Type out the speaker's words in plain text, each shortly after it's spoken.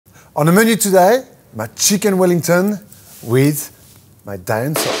On the menu today, my chicken Wellington with my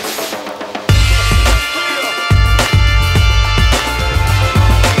Diane sauce.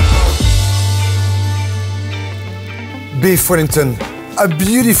 Beef Wellington, a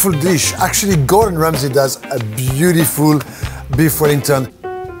beautiful dish. Actually, Gordon Ramsay does a beautiful beef Wellington.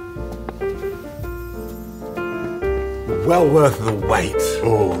 Well worth the wait.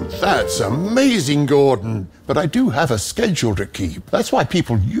 Oh, that's amazing, Gordon. But I do have a schedule to keep. That's why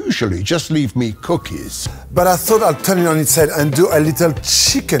people usually just leave me cookies. But I thought I'd turn it on its head and do a little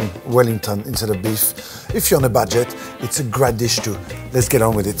chicken Wellington instead of beef. If you're on a budget, it's a great dish too. Let's get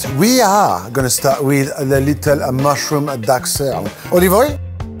on with it. We are going to start with the little mushroom duxelles. Olive oil,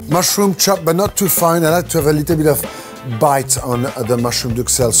 mushroom chopped but not too fine. I like to have a little bit of bite on the mushroom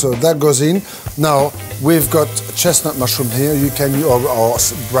duxelles. So that goes in. Now, we've got chestnut mushroom here. You can use, or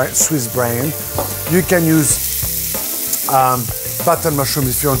Swiss brand. You can use button mushroom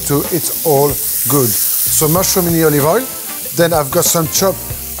if you want to. It's all good. So mushroom in the olive oil. Then I've got some chopped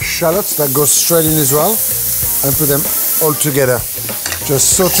shallots that go straight in as well, and put them all together.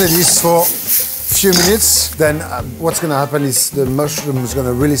 Just saute this for a few minutes. Then what's going to happen is the mushroom is going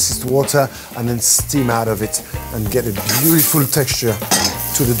to release its water and then steam out of it and get a beautiful texture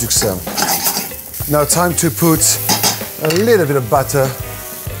to the duxelles. Now time to put a little bit of butter,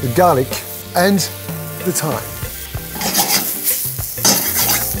 the garlic and the thyme.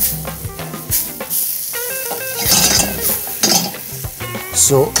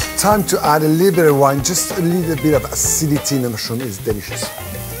 So time to add a little bit of wine, just a little bit of acidity in the mushroom is delicious.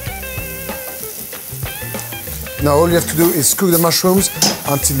 Now all you have to do is cook the mushrooms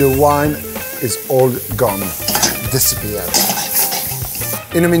until the wine is all gone, disappeared.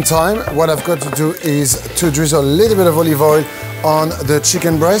 In the meantime, what I've got to do is to drizzle a little bit of olive oil on the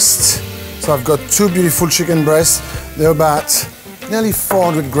chicken breast. So I've got two beautiful chicken breasts. They're about nearly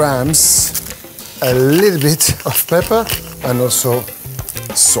 400 grams. A little bit of pepper and also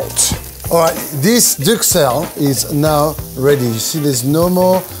salt. All right, this duxelle is now ready. You see there's no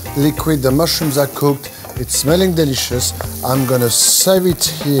more liquid. The mushrooms are cooked. It's smelling delicious. I'm gonna save it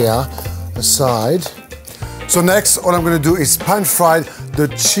here aside. So next, all I'm gonna do is pan fry the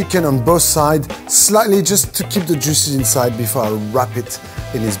chicken on both sides, slightly just to keep the juices inside before I wrap it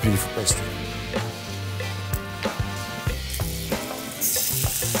in this beautiful pastry.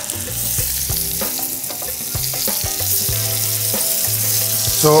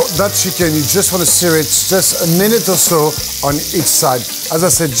 So that chicken, you just want to sear it just a minute or so on each side. As I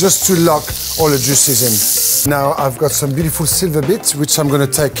said, just to lock all the juices in. Now I've got some beautiful silverbeet, which I'm going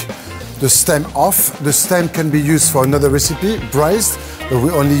to take the stem off. The stem can be used for another recipe, braised, but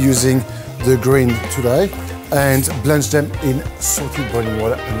we're only using the green today. And blanch them in salted boiling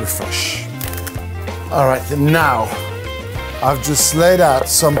water and refresh. All right, now I've just laid out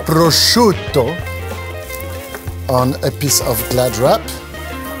some prosciutto on a piece of Glad wrap,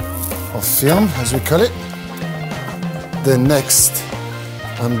 or film, as we call it. Then next,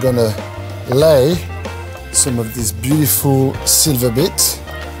 I'm gonna lay some of this beautiful silverbeet,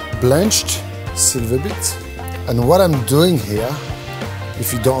 blanched silverbeet. And what I'm doing here,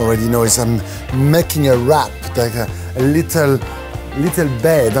 if you don't already know, is I'm making a wrap, like a little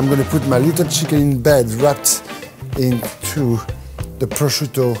bed. I'm gonna put my little chicken in bed, wrapped into the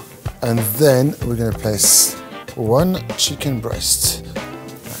prosciutto, and then we're gonna place one chicken breast,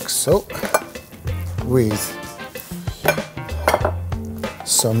 like so, with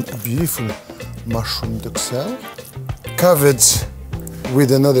some beautiful mushroom duxelles, covered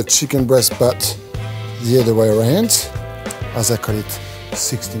with another chicken breast, but the other way around, as I call it,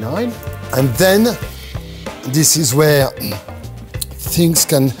 69. And then this is where things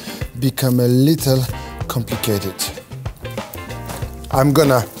can become a little complicated. I'm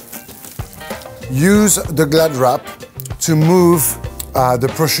gonna use the Glad wrap to move the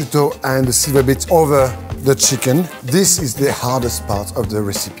prosciutto and the silverbeet over the chicken. This is the hardest part of the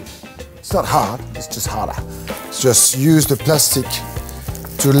recipe. It's not hard, it's just harder. Just use the plastic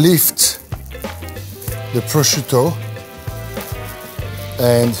to lift the prosciutto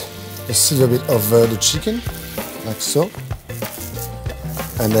and the silverbeet over the chicken, like so.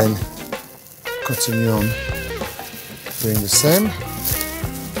 And then continue on doing the same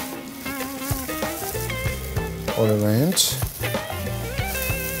all around.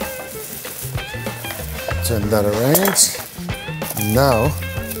 Turn that around. Now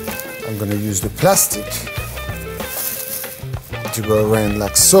I'm going to use the plastic to go around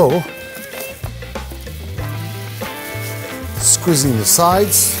like so, squeezing the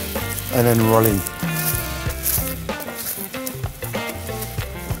sides and then rolling.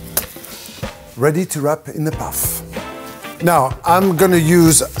 Ready to wrap in the puff. Now, I'm gonna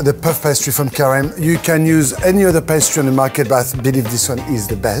use the puff pastry from Karen. You can use any other pastry on the market, but I believe this one is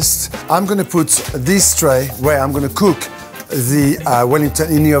the best. I'm gonna put this tray where I'm gonna cook the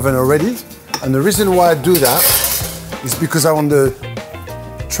Wellington in the oven already. And the reason why I do that is because I want the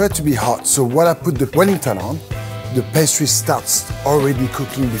tray to be hot. So when I put the Wellington on, the pastry starts already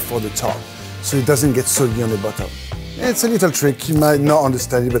cooking before the top, so it doesn't get soggy on the bottom. It's a little trick, you might not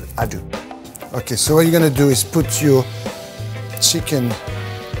understand it, but I do. Okay, so what you're gonna do is put your chicken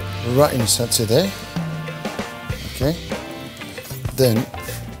right inside there. Okay. Then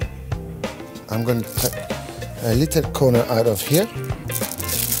I'm going to take a little corner out of here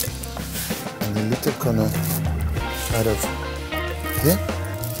and a little corner out of here,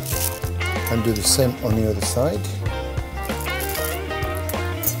 and do the same on the other side.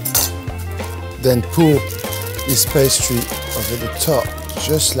 Then pour this pastry over the top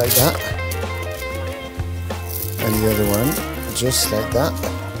just like that, and the other one just like that.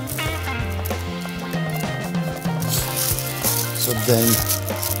 So then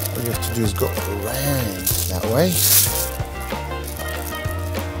all you have to do is go around that way.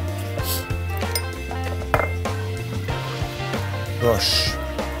 Brush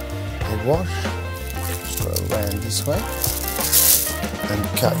and wash, go around this way and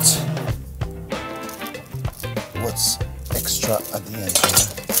cut what's extra at the end here.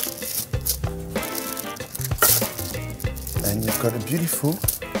 And you've got a beautiful.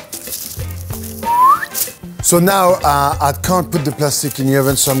 So now I can't put the plastic in the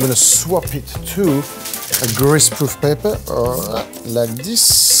oven, so I'm going to swap it to a grease-proof paper, or like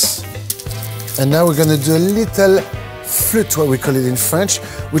this. And now we're going to do a little flute, what we call it in French,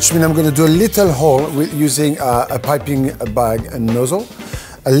 which means I'm going to do a little hole with using a piping bag and nozzle.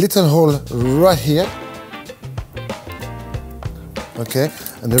 A little hole right here. Okay,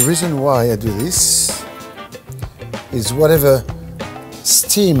 and the reason why I do this is whatever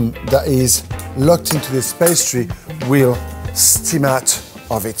steam that is locked into this pastry will steam out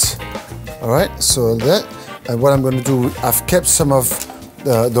of it. All right, so that, and what I'm going to do, I've kept some of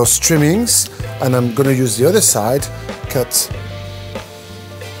those trimmings, and I'm going to use the other side, cut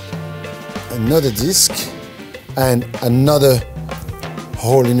another disc and another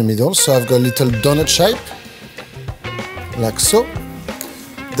hole in the middle. So I've got a little donut shape, like so.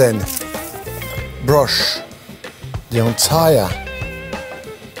 Then brush the entire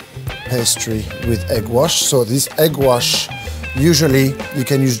pastry with egg wash. So this egg wash, usually you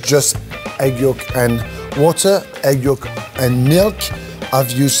can use just egg yolk and water, egg yolk and milk.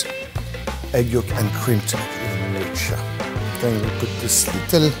 I've used egg yolk and cream to make it even richer. Then we put this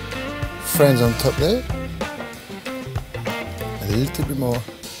little friends on top there. A little bit more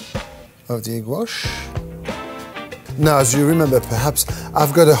of the egg wash. Now, as you remember, perhaps,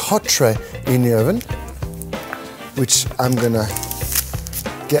 I've got a hot tray in the oven, which I'm gonna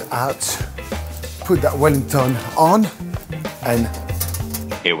get out, put that Wellington on, and...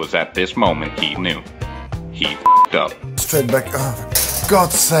 It was at this moment he knew. He f***ed up. Straight back, oh, for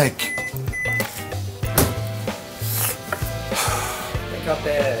God's sake. Pick up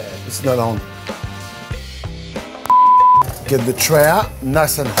there. It's not on. Get the tray out,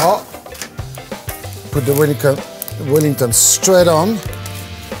 nice and hot. Put the Wellington straight on.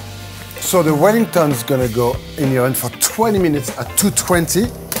 So the Wellington's gonna go in the oven for 20 minutes at 220.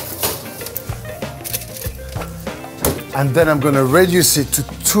 And then I'm gonna reduce it to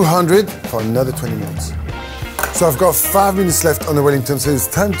 200 for another 20 minutes. So I've got 5 minutes left on the Wellington, so it's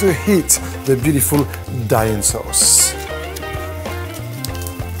time to heat the beautiful Diane sauce.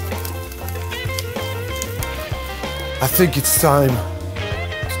 I think it's time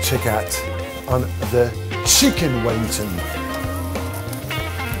to check out on the chicken Wellington.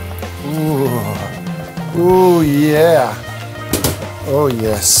 Ooh, ooh yeah. Oh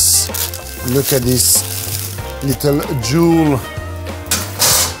yes. Look at this little jewel.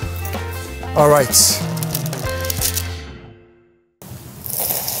 All right.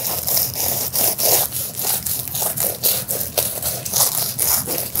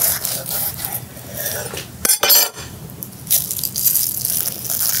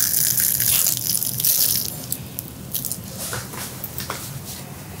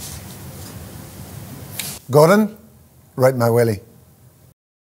 Gordon, right my welly.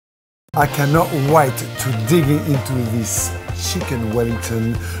 I cannot wait to dig into this chicken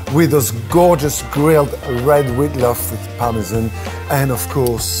Wellington with those gorgeous grilled red witlof with parmesan and of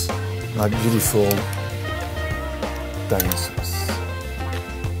course my beautiful Diane sauce.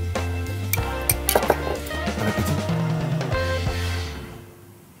 Bon appétit.